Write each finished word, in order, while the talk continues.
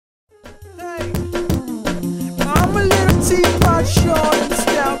See why short and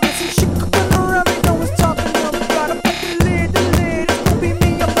style. Missing shit cooking around me. No one's talking about. I put the lid. It's gonna be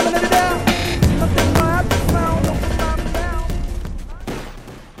me. I'm gonna let it out. Nothing more I found. Open my mouth.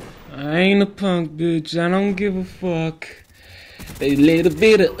 I ain't a punk, bitch. I don't give a fuck. A little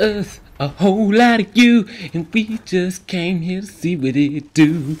bit of us, a whole lot of you, and we just came here to see what it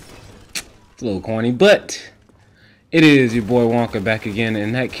do. It's a little corny, but it is your boy WonKa back again,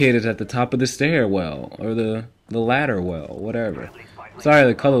 and that kid is at the top of the stairwell, or the ladder well, whatever. Sorry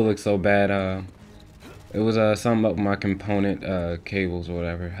the color looks so bad. It was something up with my component cables or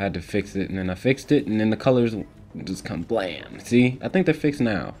whatever. I had to fix it, and then I fixed it, and then the colors just come blam. See, I think they're fixed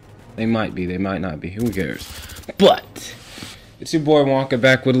now. They might be, they might not be. Who cares? But it's your boy WonKa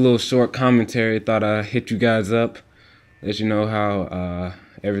back with a little short commentary. Thought I'd hit you guys up, let you know how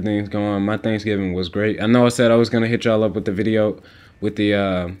everything's going on. My Thanksgiving was great. I know I said I was gonna hit y'all up with the video, with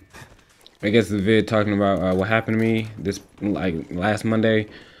the I guess the vid talking about what happened to me this last Monday.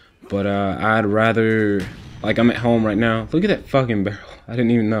 But I'd rather, like, I'm at home right now. Look at that fucking barrel. I didn't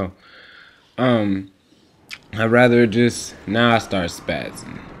even know. I'd rather just now I start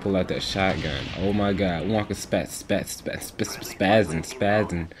SpazZiN. Pull out that shotgun. Oh my god, WonKa SpazZiN.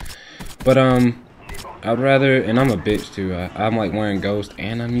 But I'd rather, and I'm a bitch too. I'm like wearing Ghost,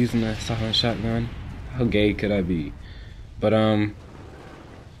 and I'm using a silent shotgun. How gay could I be? But I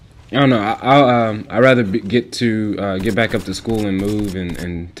don't know. I'd rather get back up to school and move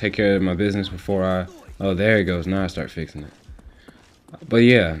and take care of my business before I. Oh, there it goes. Now I start fixing it. But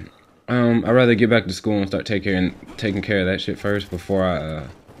yeah, I'd rather get back to school and start taking care of that shit first before I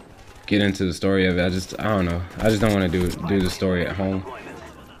get into the story of it. I don't know. I just don't want to do the story at home.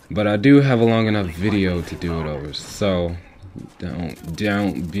 But I do have a long enough video to do it over. So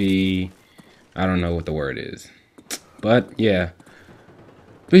don't be. I don't know what the word is. But yeah.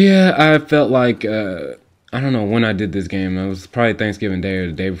 I felt like I don't know when I did this game. It was probably Thanksgiving Day or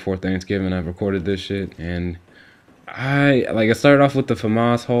the day before Thanksgiving. I recorded this shit, and I started off with the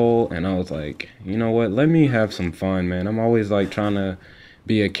FAMAS hole, and I was like, you know what? Let me have some fun, man. I'm always like trying to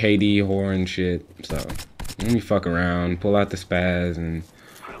be a KD whore and shit. So let me fuck around, pull out the spaz, and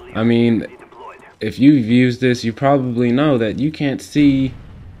I mean, if you've used this, you probably know that you can't see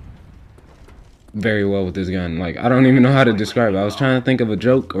very well with this gun. Like, I don't even know how to describe it. I was trying to think of a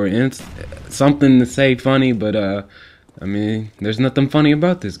joke or something to say funny, but I mean, there's nothing funny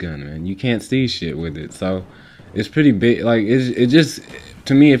about this gun, man. You can't see shit with it, so it's pretty big. Like, it just,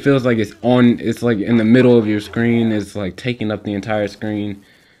 to me, it feels like it's like in the middle of your screen. It's like taking up the entire screen.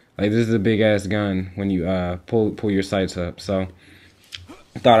 Like, this is a big ass gun when you pull your sights up. So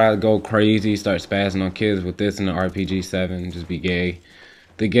I thought I'd go crazy, start spazzing on kids with this and the RPG-7, just be gay.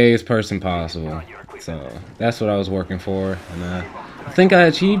 The gayest person possible. So that's what I was working for, and I think I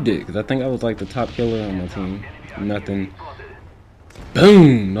achieved it, because I think I was like the top killer on my team. Nothing.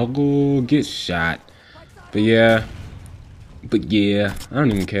 Boom! No go get shot. But yeah, I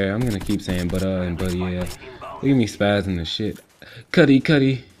don't even care. I'm gonna keep saying but yeah. Look at me spazzing the shit. Cuddy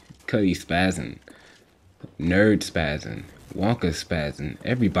spazzing. Nerd spazzing. WonKa spazzing.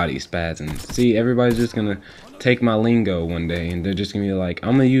 Everybody spazzing. See, everybody's just gonna take my lingo one day, and they're just gonna be like,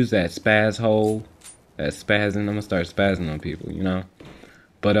 I'm gonna use that spaz hole, that spazzing. I'm gonna start spazzing on people, you know.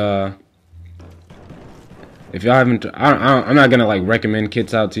 But if y'all haven't, I'm not gonna like recommend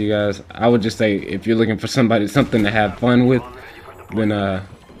kits out to you guys. I would just say if you're looking for something to have fun with, then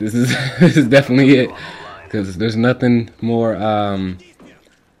this is this is definitely it, because there's nothing more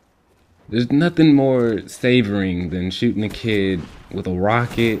savoring than shooting a kid with a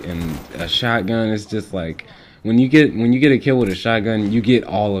rocket and a shotgun. It's just like when you get a kill with a shotgun, you get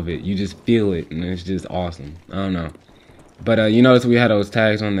all of it. You just feel it, and it's just awesome. I don't know. But you notice we had those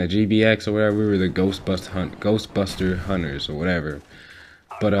tags on the GBX or whatever. We were the Ghostbuster hunters or whatever.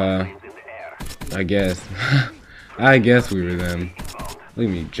 But I guess we were them. Let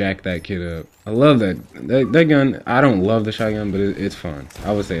me jack that kid up. I love that gun. I don't love the shotgun, but it's fun.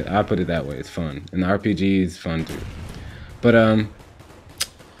 I would say, I put it that way. It's fun, and the RPG is fun too. But I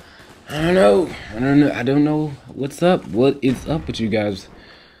don't know what's up. What is up with you guys?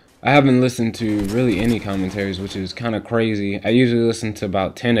 I haven't listened to really any commentaries, which is kind of crazy. I usually listen to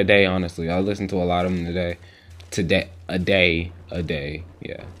about 10 a day, honestly. I listen to a lot of them a day.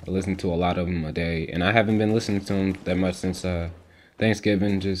 Yeah, I listen to a lot of them a day, and I haven't been listening to them that much since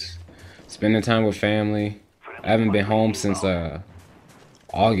Thanksgiving. Just spending time with family. I haven't been home since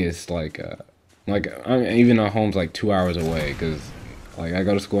August. Even though home's like 2 hours away, because like I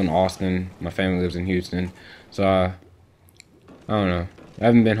go to school in Austin. My family lives in Houston, so I don't know. I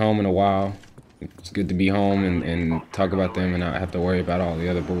haven't been home in a while. It's good to be home and talk about them and not have to worry about all the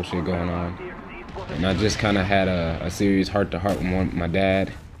other bullshit going on. and I just kind of had a serious heart-to-heart with my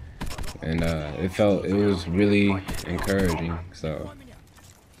dad, and it was really encouraging. So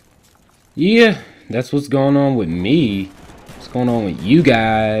yeah, that's what's going on with me. What's going on with you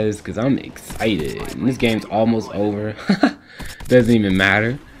guys? Because I'm excited. And this game's almost over. Doesn't even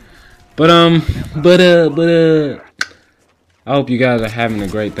matter. But I hope you guys are having a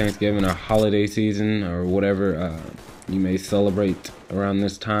great Thanksgiving or holiday season or whatever you may celebrate around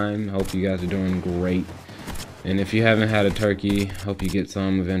this time. Hope you guys are doing great. And if you haven't had a turkey, hope you get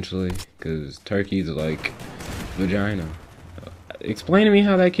some eventually, because turkeys are like vagina. Explain to me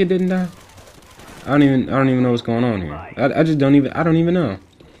how that kid didn't die. I don't even know what's going on here. I don't even know.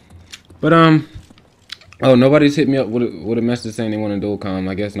 But oh, nobody's hit me up with a message saying they want a dual com.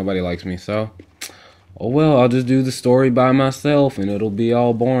 I guess nobody likes me, so oh well, I'll just do the story by myself and it'll be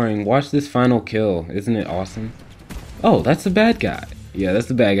all boring. Watch this final kill. Isn't it awesome? Oh, that's the bad guy. Yeah, that's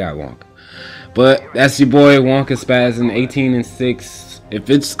the bad guy, WonKa. But that's your boy WonKa SpazZiN, 18 and 6. If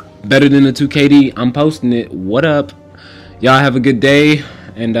it's better than the 2KD, I'm posting it. What up? Y'all have a good day,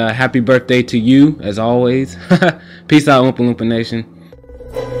 and happy birthday to you, as always. Peace out, Oompa Loompa Nation.